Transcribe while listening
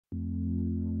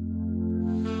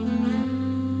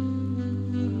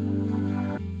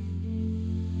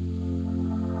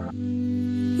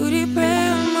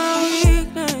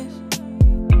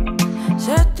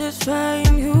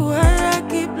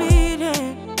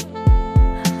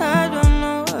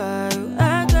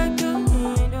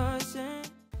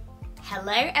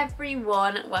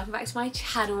everyone, welcome back to my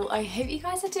channel. I hope you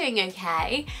guys are doing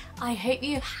okay. I hope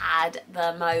you've had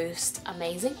the most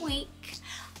amazing week.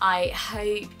 I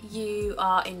hope you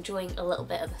are enjoying a little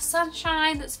bit of the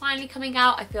sunshine that's finally coming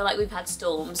out. I feel like we've had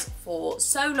storms for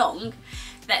so long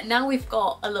that now we've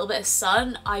got a little bit of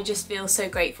sun. I just feel so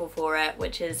grateful for it,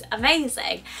 which is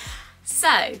amazing.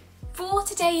 So for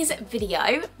today's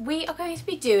video, we are going to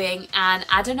be doing an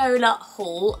Adanola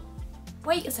haul.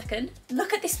 Wait a second,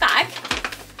 look at this bag.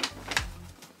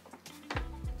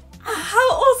 How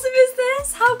awesome is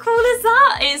this? How cool is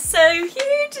that? It's so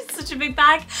huge, it's such a big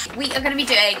bag. We are going to be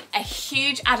doing a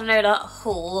huge Adanola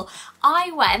haul.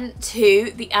 I went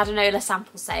to the Adanola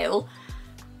sample sale.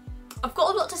 I've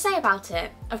got a lot to say about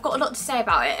it.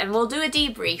 And we'll do a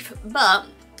debrief, but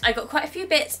I got quite a few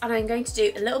bits and I'm going to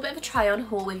do a little bit of a try on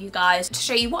haul with you guys to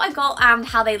show you what I got and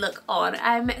how they look on.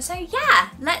 So yeah,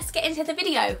 let's get into the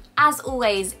video. As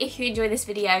always, if you enjoy this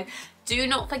video, do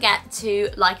not forget to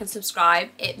like and subscribe.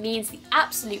 It means the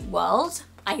absolute world.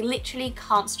 I literally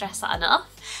can't stress that enough.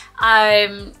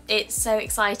 It's so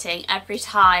exciting every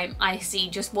time I see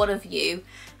just one of you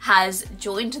has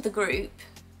joined the group.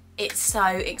 It's so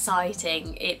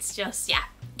exciting. It's just, yeah.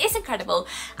 It's incredible,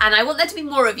 and I want there to be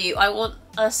more of you. I want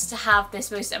us to have this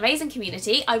most amazing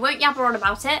community. I won't yabber on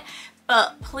about it,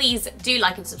 but please do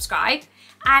like and subscribe.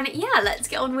 And yeah, let's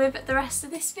get on with the rest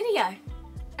of this video.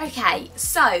 Okay,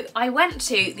 so I went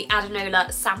to the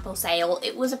Adanola sample sale.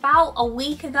 It was about a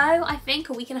week ago, I think,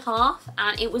 a week and a half,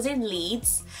 and it was in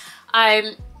Leeds.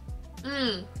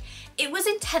 It was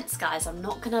intense, guys, I'm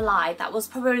not gonna lie. That was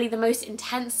probably the most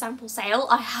intense sample sale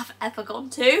I have ever gone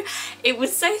to. It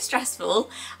was so stressful.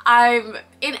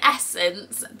 In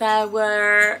essence, there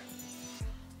was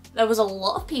a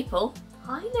lot of people.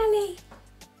 Hi, Nelly.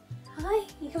 Hi,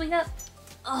 you coming up?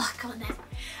 Oh, come on then.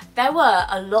 There were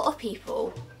a lot of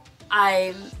people,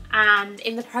 and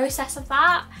in the process of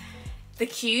that, the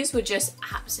queues were just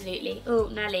absolutely, oh,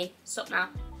 Nelly, stop now.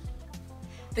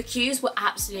 The queues were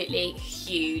absolutely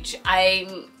huge.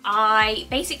 I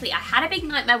basically had a big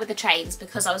nightmare with the trains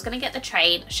because I was going to get the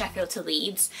train Sheffield to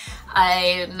Leeds,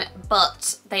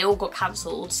 but they all got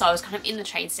cancelled, so I was kind of in the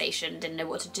train station, didn't know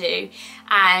what to do,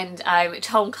 and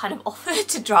Tom kind of offered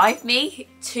to drive me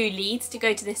to Leeds to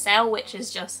go to this sale, which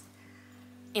is just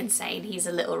insane. He's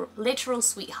a literal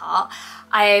sweetheart.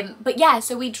 But yeah,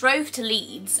 so we drove to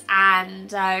Leeds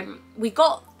and we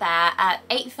got there at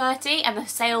 8:30 and the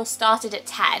sale started at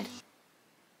 10.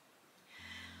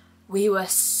 We were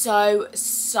so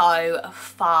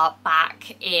far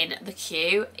back in the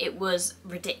queue. It was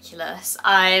ridiculous.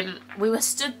 We were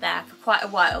stood there for quite a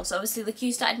while, so obviously the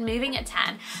queue started moving at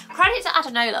 10. Credit to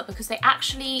Adanola because they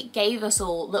actually gave us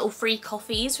all little free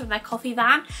coffees from their coffee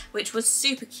van, which was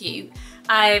super cute.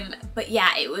 But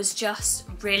yeah, it was just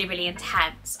really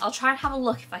intense. I'll try and have a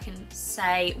look if I can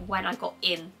say when I got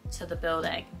into the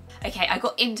building. Okay, I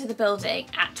got into the building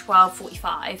at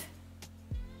 12:45.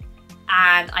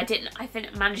 And I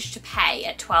didn't manage to pay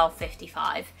at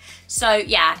 12:55. So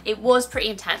yeah, it was pretty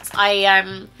intense. Holly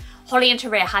and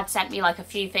Taria had sent me like a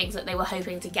few things that they were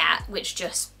hoping to get, which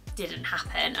just didn't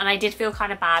happen. And I did feel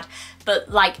kind of bad, but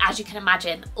like, as you can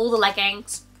imagine, all the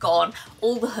leggings gone,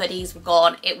 all the hoodies were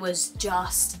gone. It was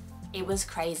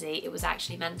crazy. It was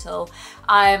actually mental.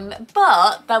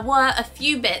 But there were a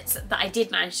few bits that I did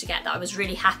manage to get that I was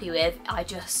really happy with.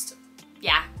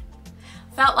 Yeah.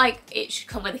 Felt like it should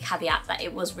come with a caveat that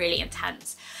it was really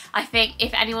intense. I think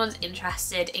if anyone's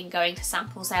interested in going to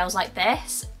sample sales like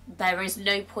this, there is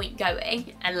no point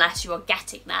going unless you are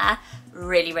getting there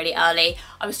really early.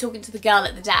 I was talking to the girl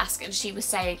at the desk and she was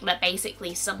saying that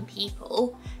basically some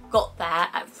people got there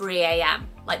at 3 AM.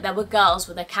 Like, there were girls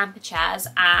with their camper chairs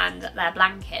and their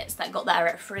blankets that got there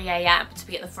at 3 AM to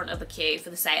be at the front of the queue for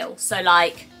the sale. So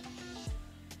like,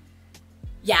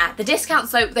 yeah, the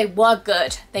discounts though, they were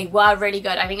good. They were really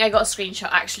good. I think I got a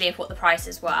screenshot actually of what the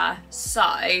prices were.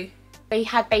 So they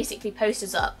had basically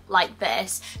posters up like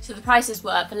this. So the prices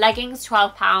were for leggings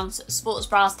 £12, sports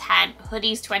bras 10,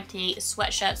 hoodies 20,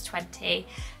 sweatshirts 20,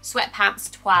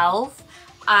 sweatpants 12,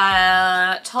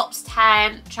 tops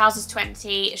 10, trousers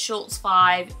 20, shorts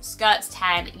 5, skirts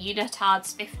 10,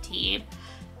 unitards 15.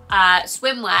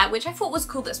 Swimwear, which I thought was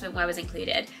cool that swimwear was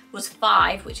included, was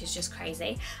 5, which is just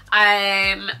crazy.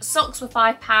 Socks were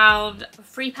 £5, a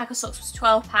free pack of socks was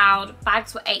 £12,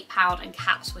 bags were £8 and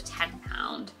caps were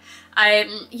 £10.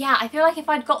 Yeah, I feel like if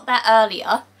I'd got there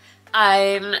earlier,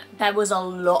 there was a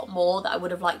lot more that I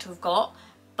would have liked to have got,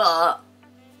 but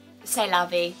c'est la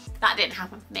vie, that didn't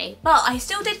happen for me. But I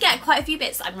still did get quite a few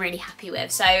bits that I'm really happy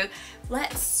with, so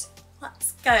let's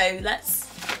go, let's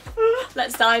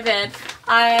dive in.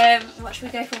 What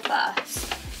should we go for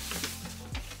first?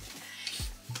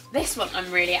 this one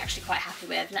I'm really actually quite happy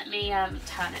with. Let me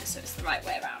turn it so it's the right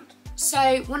way around.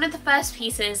 So one of the first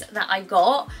pieces that I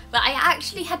got, that I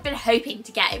actually had been hoping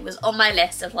to get, it was on my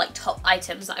list of like top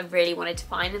items that I really wanted to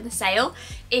find in the sale,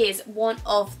 is one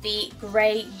of the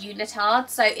grey Unitards.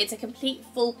 So it's a complete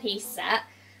full piece set.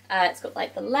 It's got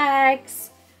like the legs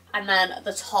and then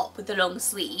the top with the long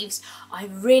sleeves. I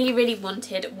really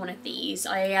wanted one of these.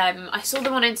 I saw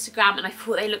them on Instagram and I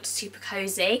thought they looked super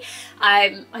cozy.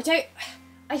 I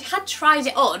had tried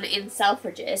it on in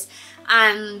Selfridges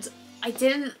and I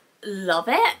didn't love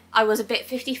it. I was a bit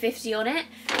 50-50 on it,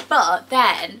 but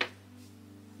then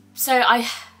so I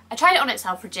tried it on at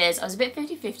Selfridges. I was a bit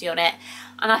 50-50 on it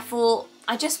and I thought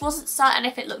I just wasn't certain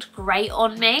if it looked great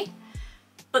on me.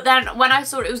 But then when I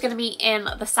saw it was going to be in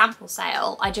the sample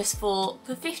sale, I just thought,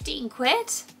 for 15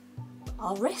 quid,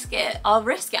 I'll risk it. I'll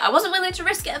risk it. I wasn't willing to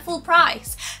risk it at full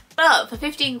price, but for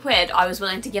 15 quid, I was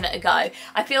willing to give it a go.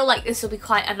 I feel like this will be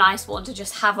quite a nice one to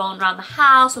just have on around the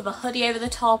house with a hoodie over the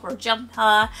top or a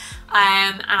jumper.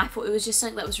 And I thought it was just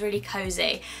something that was really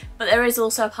cozy. But there is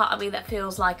also a part of me that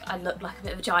feels like I look like a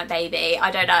bit of a giant baby.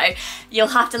 I don't know. You'll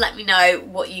have to let me know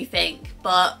what you think.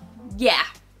 But yeah,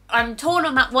 I'm torn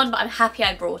on that one, but I'm happy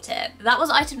I brought it. That was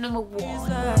item number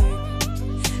 1.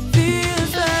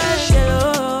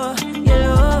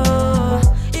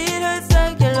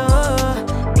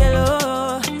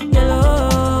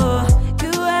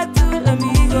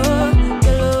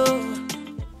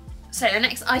 So the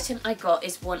next item I got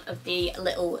is one of the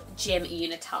little gym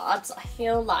unitards. I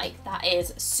feel like that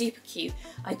is super cute.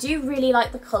 I do really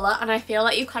like the colour and I feel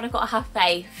like you kind of got to have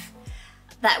faith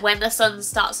that when the sun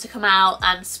starts to come out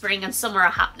and spring and summer are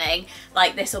happening,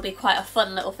 like this will be quite a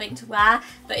fun little thing to wear.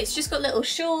 But it's just got little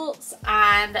shorts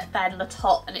and then the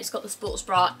top, and it's got the sports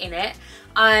bra in it,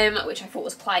 which I thought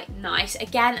was quite nice.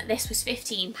 Again, this was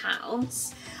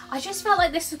 £15. I just felt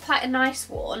like this was quite a nice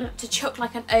one to chuck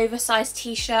like an oversized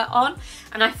t-shirt on,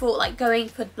 and I thought like going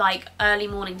for like early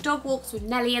morning dog walks with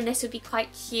Nelly and this would be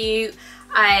quite cute,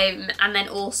 and then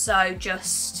also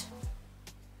just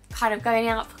kind of going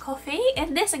out for coffee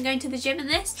in this and going to the gym in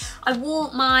this. I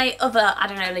wore my other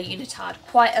Adanola unitard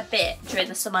quite a bit during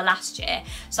the summer last year,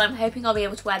 so I'm hoping I'll be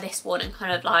able to wear this one and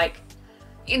kind of like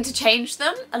interchange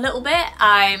them a little bit.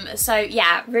 So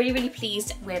yeah, really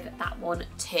pleased with that one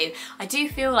too. I do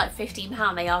feel like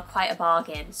 £15, they are quite a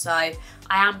bargain, so I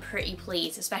am pretty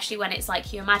pleased, especially when it's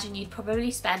like, you imagine you'd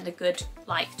probably spend a good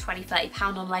like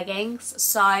 £20-30 on leggings.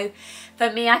 So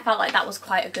for me, I felt like that was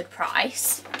quite a good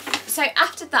price. So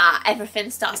after that,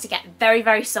 everything starts to get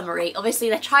very summery. Obviously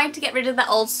they're trying to get rid of the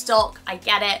old stock, I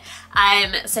get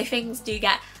it, so things do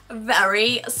get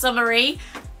very summery.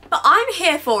 But I'm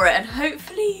here for it and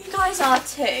hopefully you guys are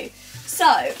too. So,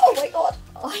 oh my god,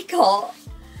 I got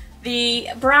the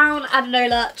brown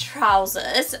Adanola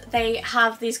trousers. They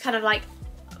have these kind of like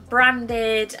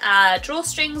branded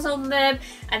drawstrings on them,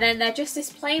 and then they're just this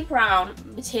plain brown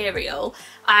material.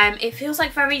 It feels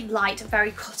like very light and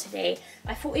very cottony.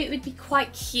 I thought it would be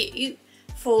quite cute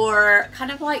for kind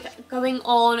of like going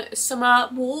on summer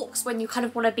walks when you kind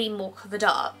of want to be more covered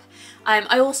up.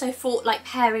 I also thought like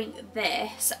pairing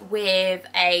this with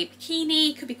a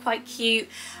bikini could be quite cute.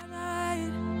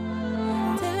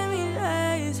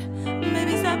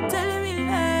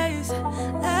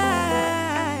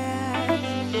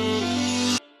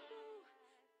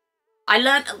 I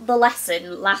learnt the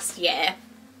lesson last year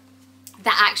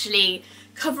that actually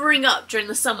covering up during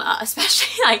the summer,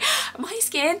 especially like my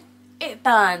skin, it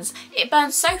burns. It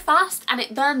burns so fast and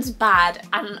it burns bad,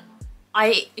 and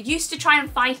I used to try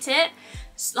and fight it.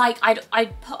 Like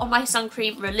I'd put on my sun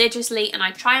cream religiously and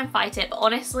I'd try and fight it, but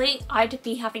honestly I'd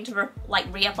be having to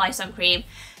reapply sun cream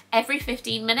every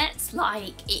 15 minutes.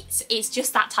 Like it's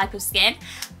just that type of skin,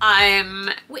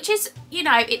 which is, you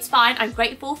know, it's fine. I'm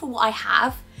grateful for what I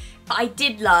have, but I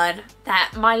did learn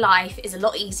that my life is a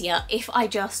lot easier if I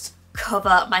just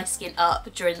cover my skin up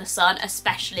during the sun,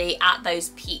 especially at those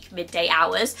peak midday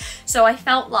hours. So I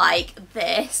felt like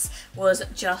this was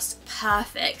just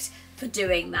perfect for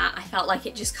doing that. I felt like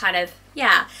it just kind of,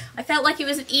 yeah, I felt like it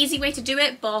was an easy way to do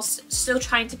it whilst still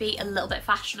trying to be a little bit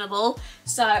fashionable.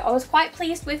 So I was quite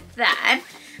pleased with them.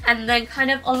 And then kind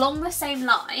of along the same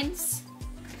lines,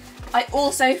 I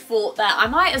also thought that I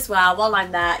might as well, while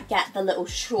I'm there, get the little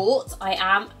shorts. I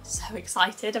am so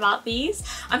excited about these.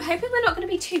 I'm hoping they're not going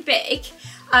to be too big,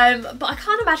 but I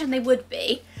can't imagine they would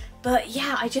be. But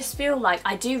yeah, I just feel like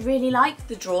I do really like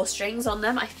the drawstrings on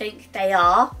them. I think they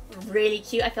are really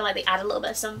cute. I feel like they add a little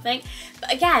bit of something.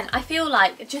 But again, I feel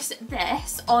like just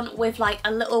this on with like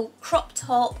a little crop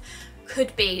top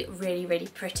could be really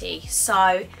pretty. So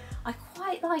I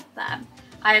quite like them.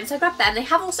 So I grabbed them. They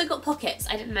have also got pockets.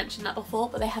 I didn't mention that before,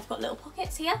 but they have got little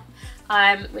pockets here,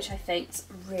 which I think's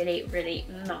really, really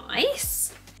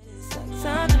nice. You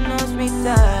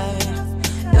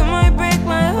might break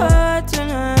my heart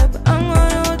tonight, but I'm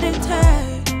gonna hold it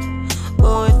tight.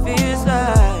 Oh, it feels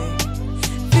like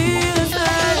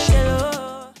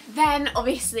hello. Then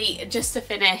obviously, just to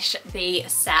finish the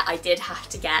set, I did have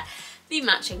to get the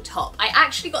matching top. I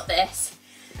actually got this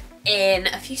in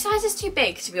a few sizes too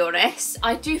big, to be honest.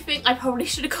 I do think I probably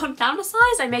should have gone down a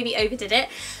size. I maybe overdid it,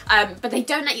 but they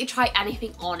don't let you try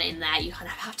anything on in there. You kind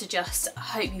of have to just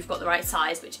hope you've got the right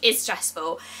size, which is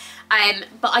stressful.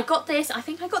 But I got this, I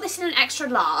think I got this in an extra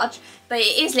large, but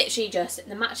it is literally just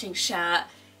the matching shirt.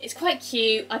 It's quite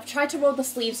cute. I've tried to roll the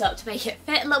sleeves up to make it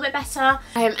fit a little bit better.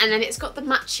 And then it's got the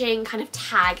matching kind of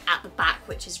tag at the back,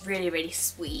 which is really, really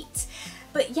sweet.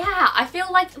 But yeah, I feel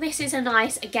like this is a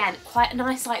nice, again, quite a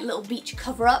nice like little beach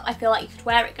cover up. I feel like you could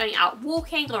wear it going out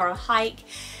walking or on a hike,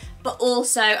 but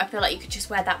also I feel like you could just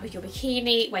wear that with your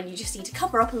bikini when you just need to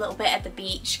cover up a little bit at the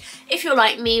beach. If you're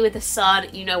like me with the sun,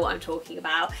 you know what I'm talking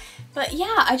about. But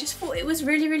yeah, I just thought it was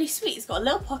really, really sweet. It's got a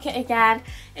little pocket again.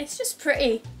 It's just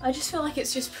pretty. I just feel like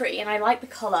it's just pretty and I like the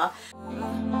colour.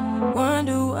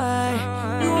 Wonder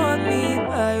why you want me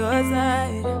by your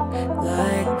side,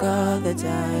 like all the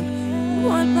time. You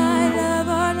want my love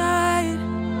all night,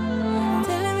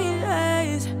 telling me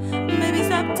lies, maybe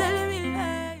stop telling me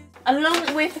lies.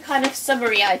 Along with the kind of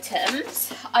summery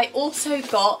items, I also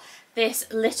got this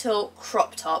little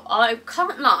crop top. I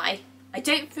can't lie, I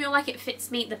don't feel like it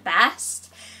fits me the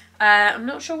best. I'm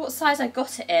not sure what size I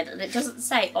got it in, and it doesn't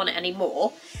say on it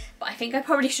anymore, but I think I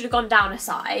probably should have gone down a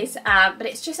size. But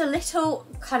it's just a little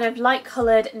kind of light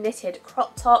coloured knitted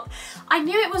crop top. I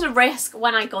knew it was a risk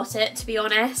when I got it, to be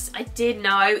honest. I did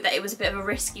know that it was a bit of a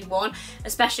risky one,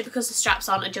 especially because the straps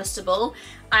aren't adjustable,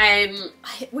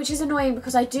 which is annoying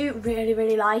because I do really,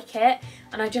 really like it,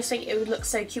 and I just think it would look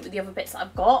so cute with the other bits that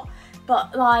I've got.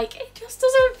 But like, it just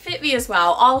doesn't fit me as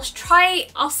well. I'll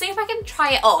see if I can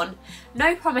try it on.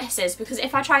 No promises, because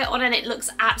if I try it on and it looks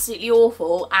absolutely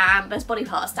awful and there's body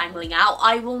parts dangling out,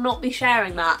 I will not be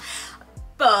sharing that.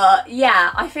 But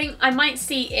yeah, I think I might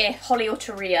see if Holly or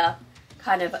Taria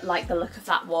kind of like the look of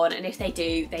that one, and if they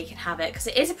do, they can have it, because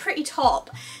it is a pretty top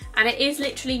and it is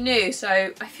literally new,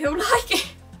 so I feel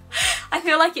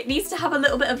like it needs to have a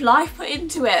little bit of life put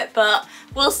into it, but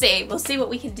we'll see what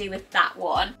we can do with that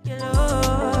one.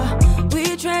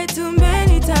 We tried too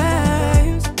many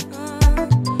times.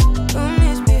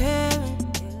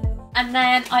 And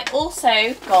then I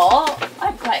also got,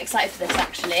 I'm quite excited for this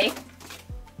actually,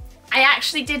 I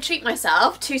actually did treat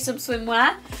myself to some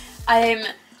swimwear.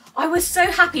 I was so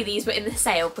happy these were in the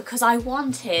sale because I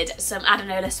wanted some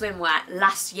Adanola swimwear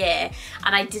last year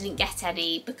and I didn't get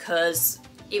any because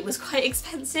it was quite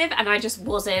expensive and I just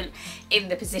wasn't in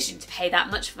the position to pay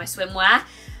that much for my swimwear.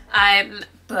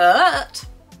 But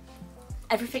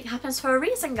everything happens for a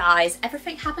reason, guys.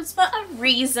 Everything happens for a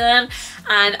reason,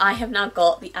 and I have now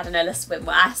got the Adanola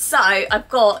swimwear. So I've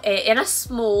got it in a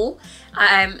small,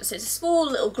 so it's a small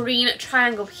little green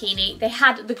triangle bikini. They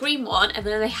had the green one and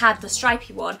then they had the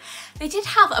stripy one. They did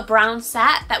have a brown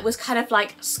set that was kind of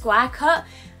like square cut.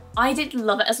 I didn't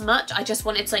love it as much. I just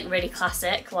wanted something really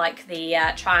classic like the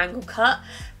triangle cut.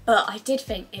 But I did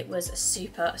think it was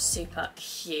super, super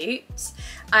cute.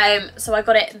 So I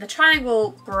got it in the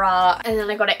triangle bra and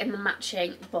then I got it in the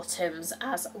matching bottoms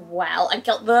as well. I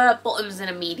got the bottoms in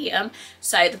a medium.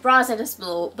 So the bra's in a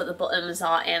small, but the bottoms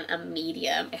are in a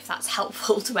medium, if that's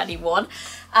helpful to anyone.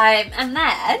 And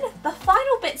then the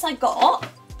final bits I got,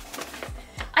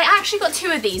 I actually got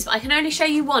two of these, but I can only show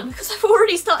you one because I've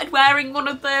already started wearing one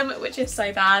of them, which is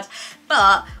so bad.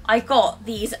 But I got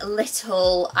these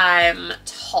little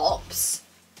tops.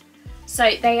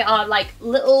 So they are like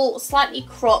little, slightly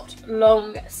cropped,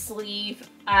 long sleeve,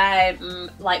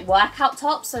 like workout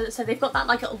tops. So they've got that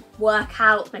like little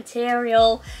workout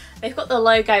material. They've got the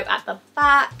logo at the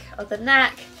back of the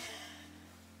neck.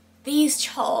 These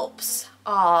tops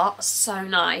are so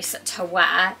nice to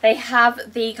wear. They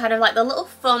have the kind of like the little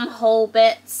thumb hole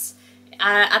bits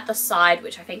at the side,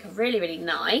 which I think are really, really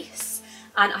nice.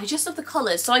 And I just love the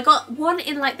colours. So I got one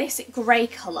in like this grey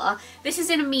colour. This is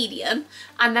in a medium.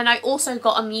 And then I also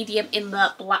got a medium in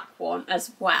the black one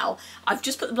as well. I've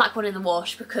just put the black one in the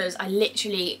wash because I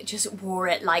literally just wore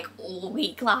it like all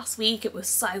week last week. It was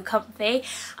so comfy.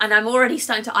 And I'm already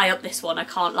starting to eye up this one, I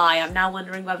can't lie. I'm now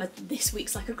wondering whether this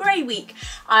week's like a grey week.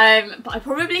 But I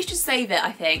probably should save it,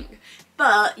 I think.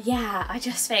 But yeah, I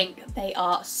just think they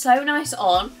are so nice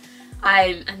on.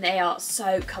 and they are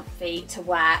so comfy to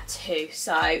wear too.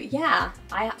 So yeah,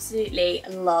 I absolutely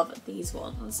love these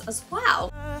ones as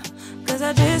well. 'Cause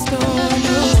I just don't want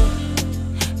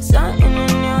you. Something in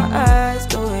your eyes,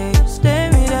 the way you stare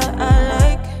at me that I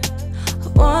like. I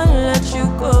wanna let you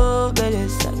go, but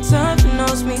it's like something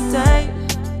knows me tight.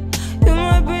 You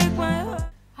might break my heart.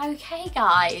 Okay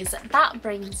guys, that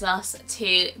brings us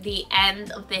to the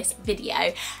end of this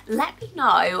video. Let me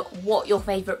know what your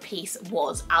favourite piece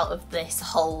was out of this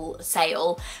whole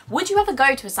sale. Would you ever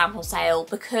go to a sample sale?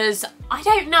 Because I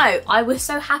don't know, I was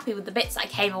so happy with the bits I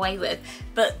came away with,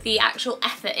 but the actual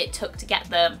effort it took to get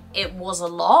them, it was a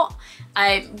lot,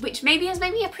 which maybe has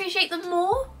made me appreciate them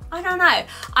more. I don't know.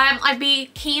 I'd be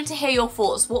keen to hear your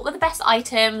thoughts. What were the best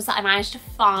items that I managed to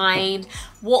find?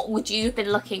 What would you have been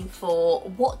looking for?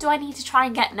 What do I need to try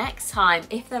and get next time,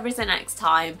 if there is a next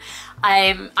time?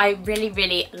 I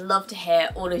really love to hear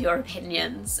all of your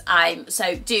opinions.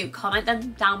 So do comment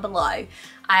them down below.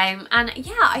 And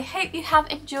yeah, I hope you have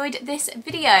enjoyed this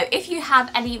video. If you have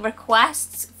any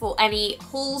requests for any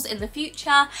hauls in the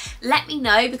future, let me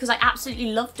know, because I absolutely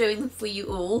love doing them for you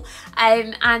all.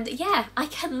 And yeah, I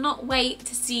cannot wait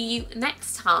to see you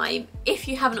next time. If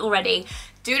you haven't already,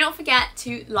 do not forget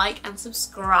to like and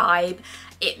subscribe.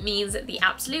 It means the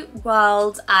absolute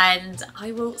world, and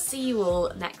I will see you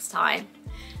all next time.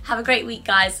 Have a great week,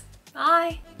 guys.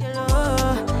 Bye.